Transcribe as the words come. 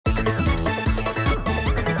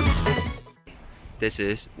This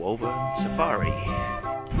is Woburn Safari.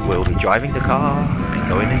 We'll be driving the car and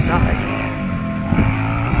going inside.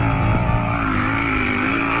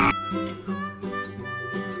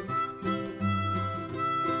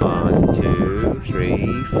 One, 2,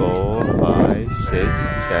 3, 4, 5, 6,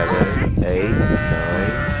 7, 8,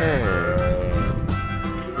 9, 10.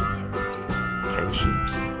 10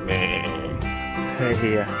 sheeps. Man.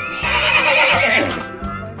 Here.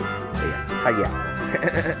 Hiya.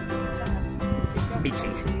 Itchy,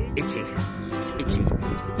 itchy, itchy.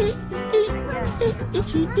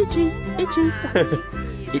 Itchy, itchy, itchy.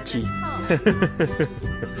 Itchy.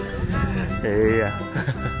 Yeah.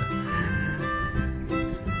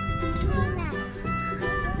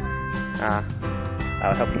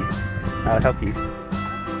 I'll help you. I'll help you.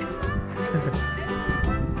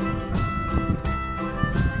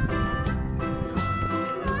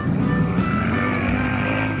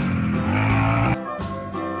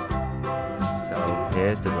 So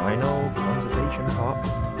here's the Rhino Conservation Park.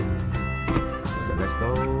 So let's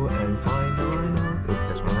go and find the rhino. Oh,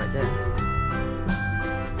 there's one right there.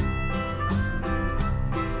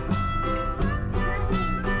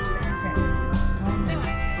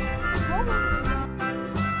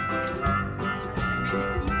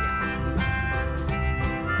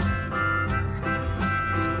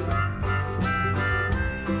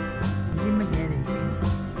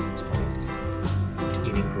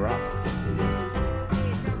 Eating grass.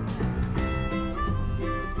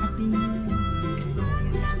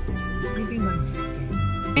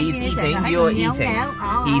 He's eating, you're eating.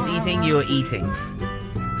 He's eating, you're eating.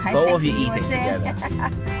 Both of you eating together.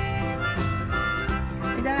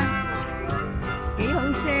 幾好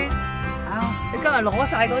聲你今日攞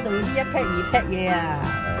晒嗰度呢一劈二劈嘢啊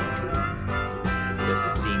Just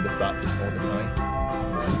seeing the butt all the time.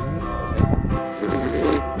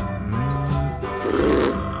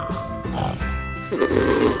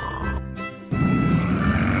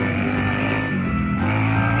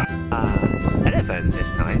 Elephant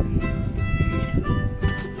this time.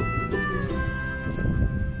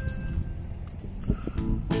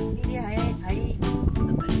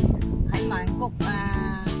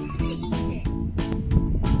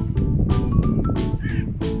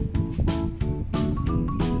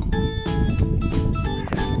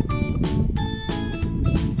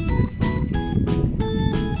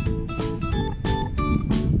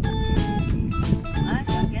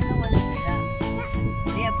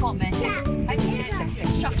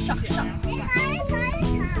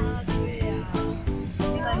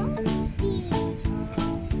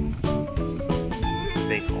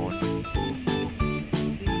 Big horn.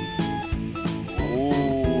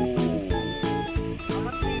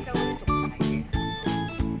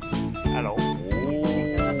 Hello. Ooh,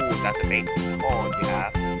 that's a big horn you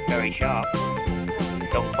have. Very sharp.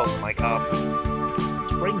 Don't poke my car, please.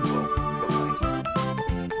 Spring broke. Look like.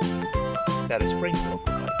 Is that a spring broke?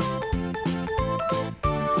 Look like?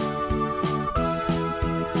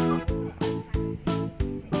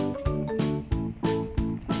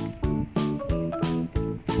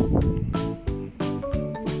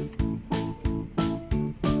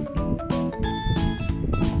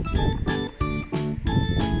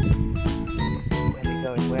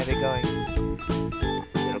 Where are they going?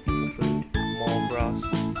 They're looking for food. More grass.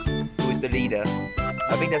 Who is the leader?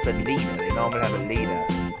 I think that's a leader. They normally have a leader.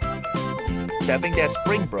 I think they're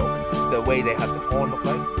spring broke. The way they have the horn look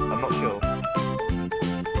like. I'm not sure.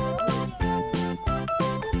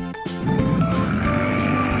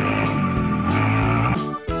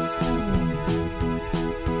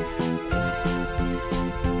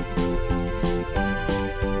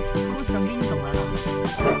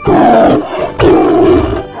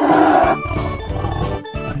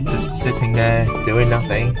 Just sitting there, doing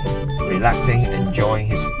nothing, relaxing, enjoying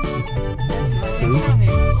his food.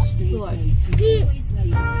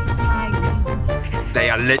 They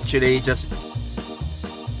are literally just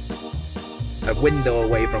a window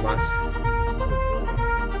away from us.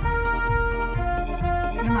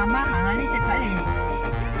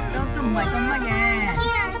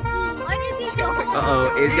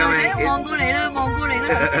 Uh-oh, it's coming.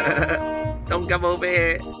 Don't come over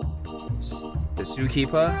here. The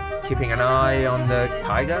zookeeper keeping an eye on the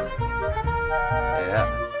tiger. Yeah.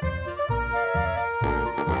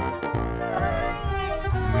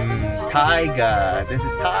 Tiger. This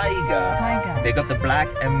is tiger. Tiger. They got the black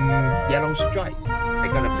and yellow stripe. They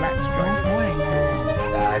got a black stripe.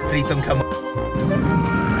 Please don't come.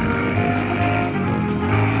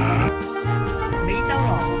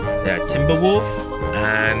 Yeah, timber wolf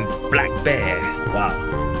and black bear. Wow.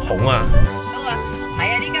 熊啊！ 係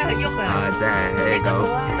啊，呢家佢喐啊！ There you go.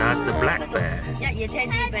 That's the black bear. 一嘢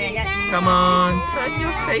聽啲病一。Come on, turn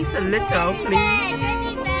your face a little, please.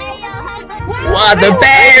 Wow, the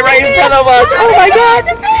bear right in front of us! Oh my god!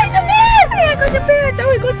 哎呀，嗰隻啤走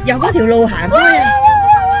去由嗰條路行開啊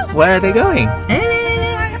Where are they going?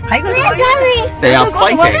 喺嗰度。They are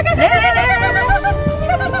fighting.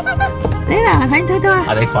 你嗱睇到啊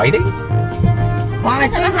Are they fighting? 哇，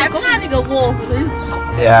追下嗰邊個喎。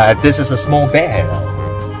Yeah, this is a small bear.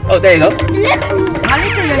 Oh, there you go. 啊，呢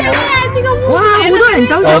隻又有。哇，好多人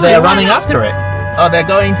走 Oh, they're running after it. Oh, they're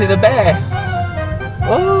going to the bear.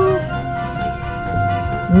 Oh.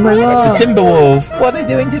 唔係喎 The timber wolf. What are they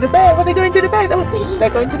doing to the bear? What are they doing to the bear? They're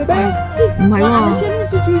going to the bear. 唔係喎，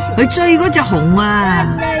佢追嗰隻熊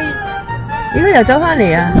啊！而家又走翻嚟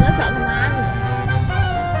啊！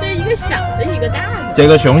这一个小的，一个大的。这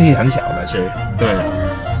个熊是很小的，是对的。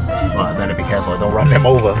哇 ，better be careful, don't run them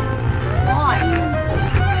over.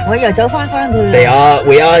 我又走翻去。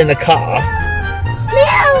We are in the car.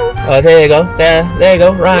 Oh, there you go. There you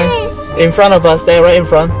go. Right in front of us. There, right in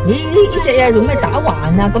front. 咦？呢隻嘢做咩打橫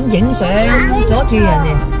啊？咁影相阻住人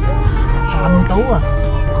哋行唔到啊！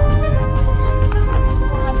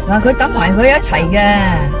嗱，佢等埋佢一齊嘅。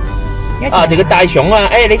啊，这个大熊啊！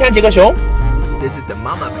哎，你看这个熊。This is the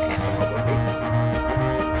mama bear, probably.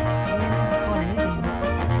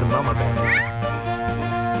 The mama bear.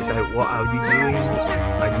 It's like, what are you doing?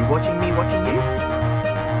 Are you watching me? Watching you?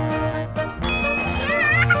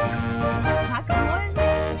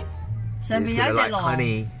 上面有一隻狼。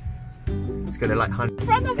It's gonna like honey.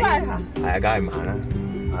 Front of us. 係啊，梗係唔行啦。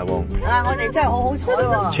I won't. 啊！我哋真係好好彩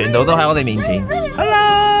喎。全部都喺我哋面前。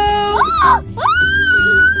Hello.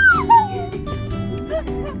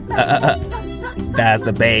 That's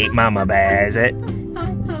the big mama bear, is it?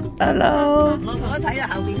 Hello. 我同佢睇下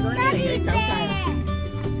後邊嗰啲嚟走晒。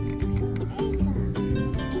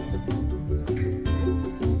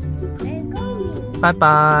Bye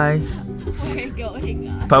bye.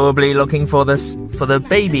 Probably looking for the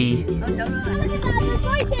baby.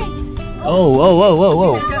 Oh, whoa, whoa, whoa,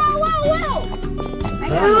 whoa.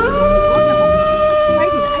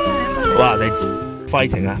 Wow, they're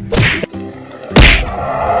fighting 啊！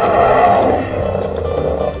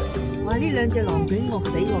哇！呢兩隻狼卷惡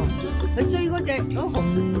死喎！佢追嗰隻嗰熊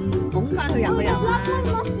拱翻去入去啊！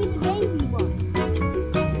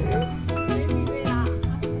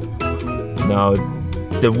 No,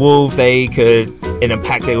 the wolf they could in a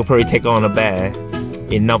pack they will probably take on a bear.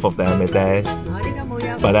 Enough of them if there's.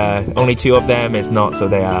 But only 2 of them is not, so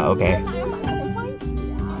they are okay.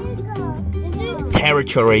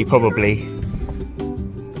 Territory probably.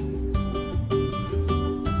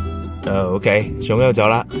 Oh, okay. 熊又走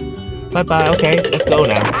啦，拜拜。Okay, let's go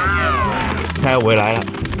now. 睇下回來啦。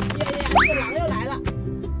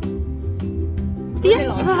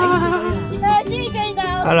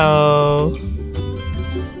Hello。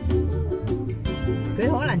佢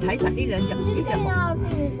可能睇實呢兩隻呢隻熊。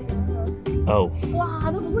哦。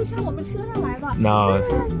哇，都不会上我们车上来吧 No，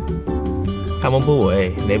 他們不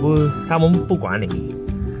會，他們不管你。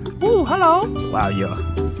Oh, hello. Wow, you.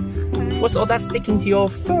 What's all that sticking to your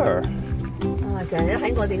fur? 啊，成日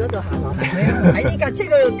喺我哋嗰度行來行去，喺呢架車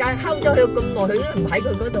嗰度間睺咗佢咁耐，佢都唔喺佢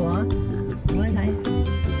嗰度啊！你睇。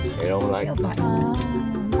They don't like. 有白。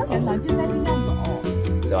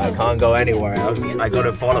So I can't go anywhere else. I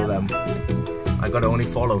gotta follow them. I gotta only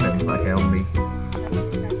follow them. I can only.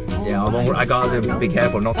 Yeah, I gotta be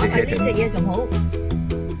careful not to hit him. 呢隻嘢仲好。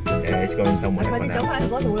Yeah, it's going somewhere. 快啲走翻去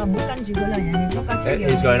嗰度啦，唔好跟住佢啦，人哋嗰架車。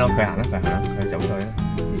He's going up. 佢行啦，佢走咗去啦。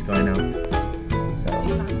He's going up. So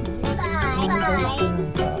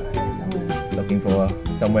looking for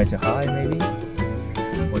somewhere to hide, maybe.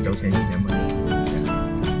 我走前一點嘛。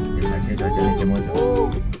這台車在這裡怎麼走？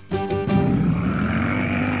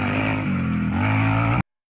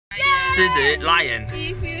獅子 lion.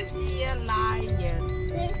 If you see a lion.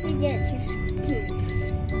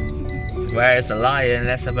 Where's the lion?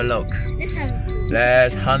 Let's have a look.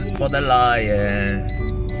 Let's hunt for the lion.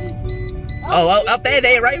 Oh, up there,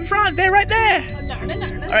 they're right in front. They're right there.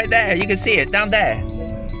 Right there, you can see it down there.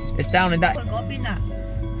 It's down in that. 嗰邊啊！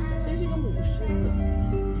这是个母狮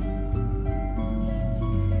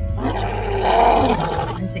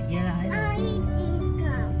你食嘢啦喺度。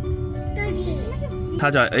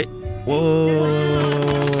它在哎，哇！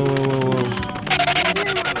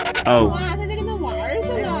哦。哇，它在跟它玩似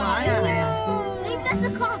的。玩啊係啊！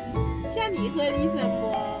像你和李粉不？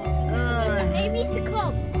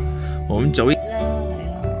我們走一。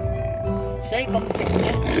所以咁靜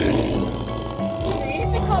嘅。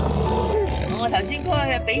我頭先嗰個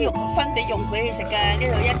俾肉分俾肉俾你食㗎，呢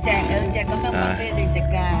度1隻2隻咁樣分俾你哋食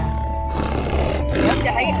㗎。咁就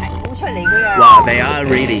喺出嚟佢啊。Wow, they are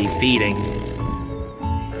really feeding.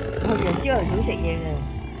 佢哋朝頭早食嘢嘅，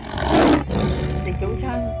食早餐。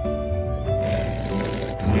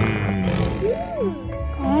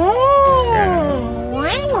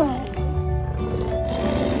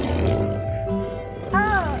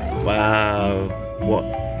Wow, what?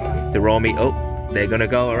 The raw meat. Oh, they're gonna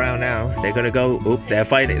go around now. They're gonna go. Oh, they're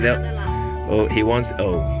fighting. Oh, he wants.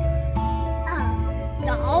 Oh.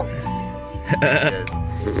 No.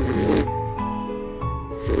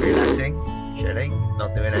 Relaxing, chilling,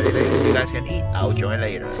 not doing anything. You guys can eat. I'll join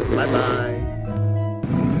later. Bye bye.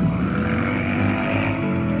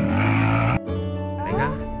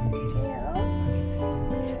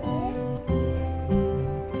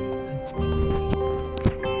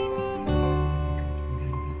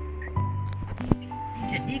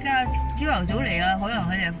 依家朝頭早嚟啊，可能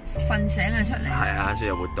佢哋瞓醒啊出嚟。係啊，所以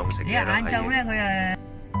有活動食嘢咯。晏晝咧，佢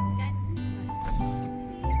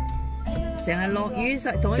成日落雨，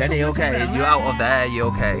同佢 Jenny, okay? You out of there? You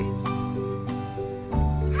okay?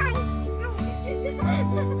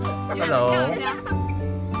 Hello.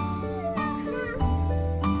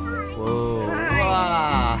 Whoa.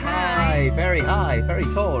 Wow. Hi. Very high. Very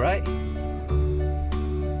tall, right?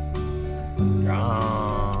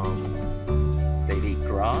 They eat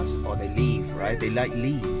grass or they leaf, right? They like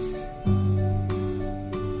leaves.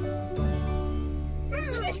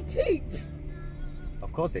 So much poop.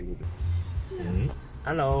 Of course they will be.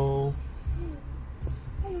 Hello.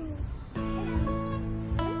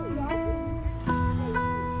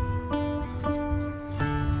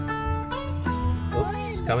 Oh,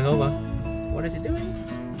 it's coming over. What is it doing?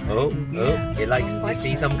 Oh, it likes. You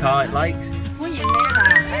see some car it likes. 歡迎你啊！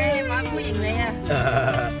哎媽，歡迎你啊！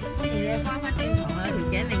歡迎你翻返轉頭啊！條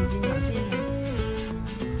頸擰轉頭先。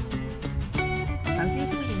頭先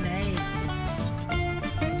歡迎你。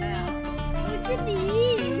我是你。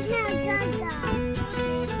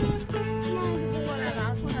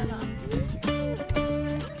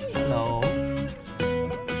Hello.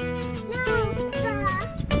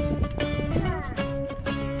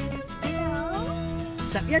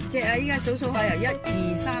 11隻啊！依家數數下，由1、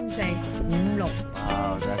2、3、4、5、6、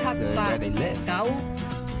Wow, that's 7、good. 8、 Where they live.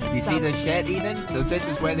 9。You see the shed, Eden? So this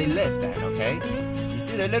is where they live then, okay? You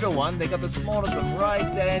see the little one? They got the smallest one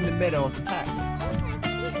right there in the middle of the pack.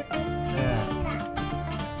 Yeah.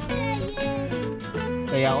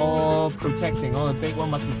 They are all protecting. All the big one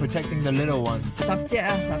must be protecting the little ones. 10隻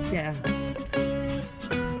啊！10隻啊！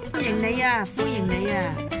歡迎你啊！歡迎你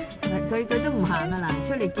啊！佢都唔行啊嗱，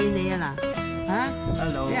出嚟見你啊嗱嚇！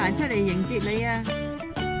 Hello. 你行出嚟迎接你啊！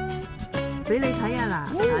俾你睇啊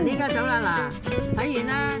嗱！嗱呢家走啦嗱，睇完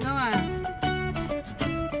啦咁啊！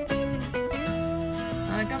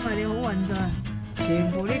今日你好運咋，全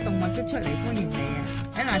部啲動物都出嚟歡迎你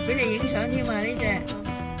啊！嗱，俾你影相添啊呢隻，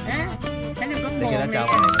喺度咁望你啊！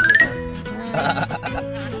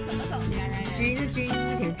轉都轉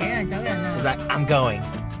嗰條頸啊，走人啊 It's like, I'm going.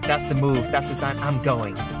 That's the move. That's the sign. I'm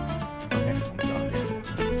going. Okay, I'm sorry.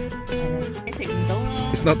 你食唔到咯。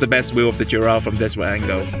It's not the best view of the giraffe from this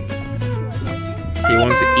angle. He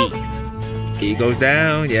wants to eat. He goes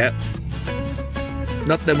down, yep.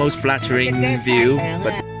 Not the most flattering view,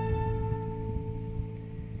 but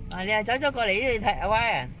你又走咗過嚟呢度睇阿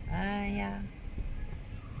Y 啊！哎呀，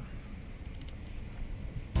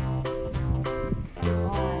哇！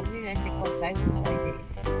呢兩隻角仔好犀利。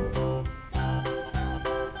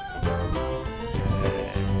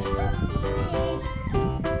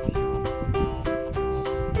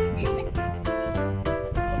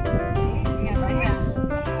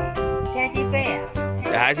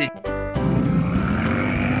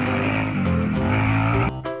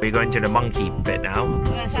We're going to the monkey bit now.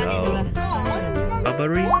 So,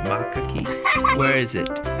 Bubbery Macaque. Where is it?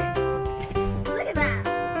 Look at that.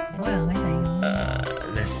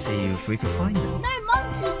 Let's see if we can find it. No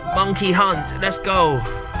monkey. Monkey hunt. Let's go.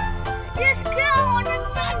 Let's go on a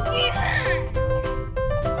monkey hunt.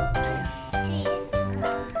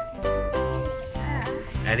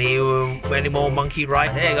 Any more monkey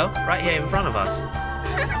right? There you go. Right here in front of us.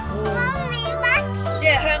 即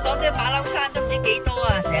係香港啲馬騮山都唔知幾多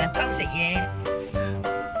啊，成日偷食嘢。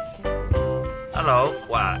Hello.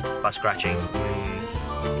 Wow. Butt scratching.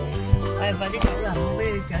 快啲走啦，唔好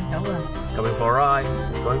俾佢走啊！ It's coming for a ride.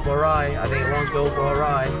 It's going for a ride. I think it wants to go for a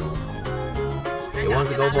ride. It wants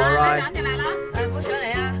to go for a ride. 唔好上嚟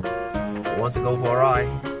啊！ It wants to go for a ride.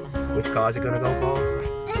 Which car is it going to go for?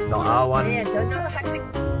 Not our one. 你啊上咗黑色，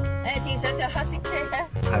見上隻黑色車啊！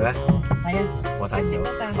係咩？係啊，我睇唔到。係食乜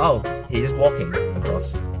㗎？ Oh, he's just walking across.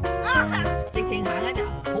 直情行嗰隻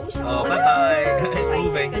好細。Oh, bye bye. It's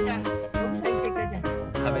moving. 好細隻㗎咋。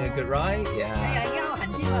Having a good ride? 係 Yeah. 啊，而家我行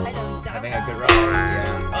天 Having a good ride.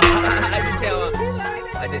 Yeah. I can tell.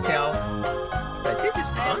 I can tell. So this is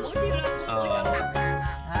fun. Oh.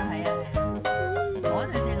 啊，係啊，趕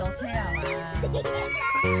佢哋落車係嘛？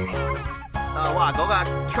哇！嗰架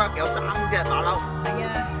truck 有3隻馬騮。係啊。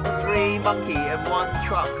3 monkey in 1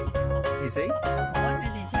 truck. You see？ 趕佢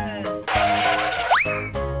哋出去。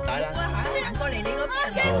大啦。行過嚟你嗰邊。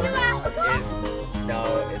No,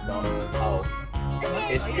 it's not. Oh,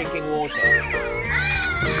 it's drinking water.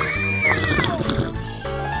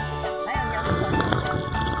 喺度飲水。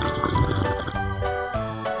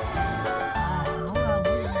唔好啦，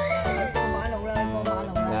過馬路啦，過馬路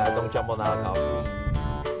啦。Yeah, don't jump on our top.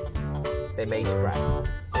 They may scratch.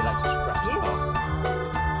 They like to scratch.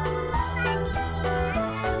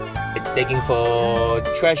 They're digging for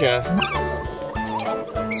treasure.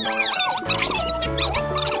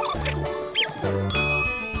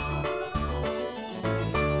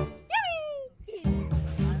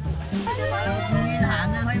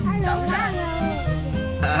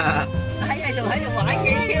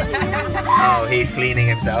 Oh, he's cleaning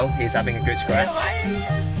himself. He's having a good scratch.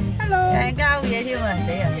 Hello. 係交嘢添啊！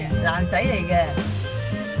死人，男仔嚟嘅。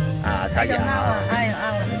啊，他養啊，啱啊，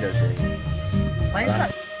那就是。揾實。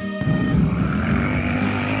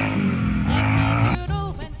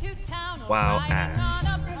Wild ass,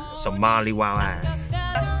 Somali wild ass.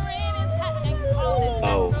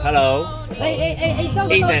 Oh, hello.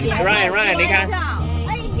 Ethan, Ryan, 你看。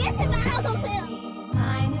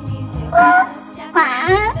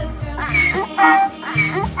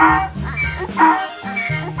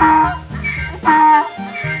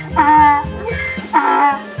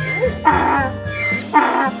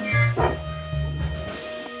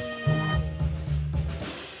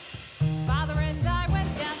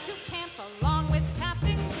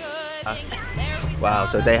Wow,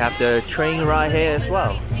 so they have the train right here as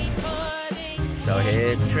well. So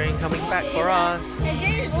here's the train coming back for us.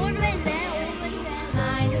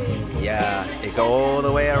 Yeah, it go all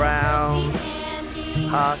the way around,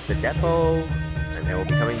 past the depot, and they will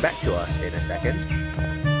be coming back to us in a second.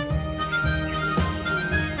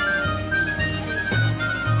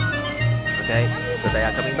 Okay, so they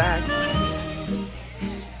are coming back.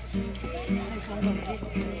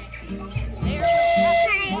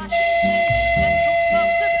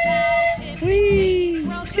 Whee!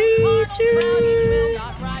 Choo choo!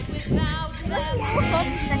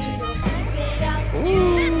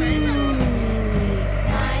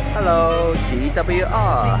 Hello,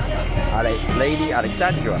 GWR, Lady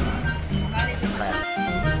Alexandra.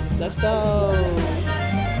 Let's go.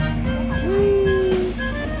 Woo.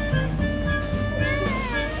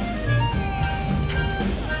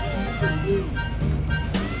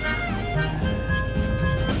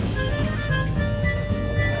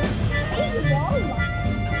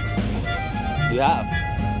 You have.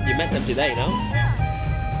 You met them today, no?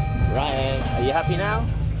 Ryan, are you happy now?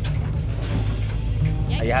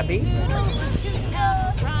 Are you happy?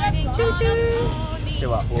 Choo choo. Say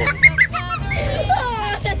what?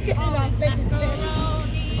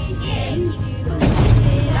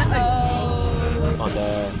 On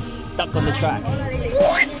the duck on the track.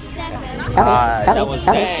 Sorry.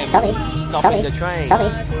 Stopping the train.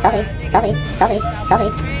 Sorry.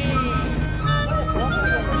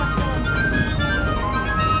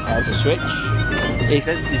 There's a switch. You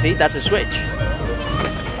see, that's a switch.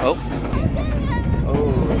 Oh.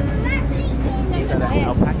 Is that an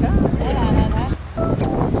alpaca?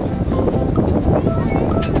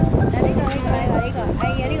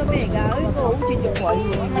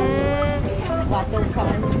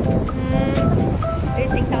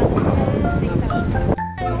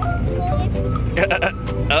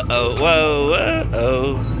 Uh-oh,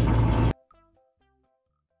 whoa.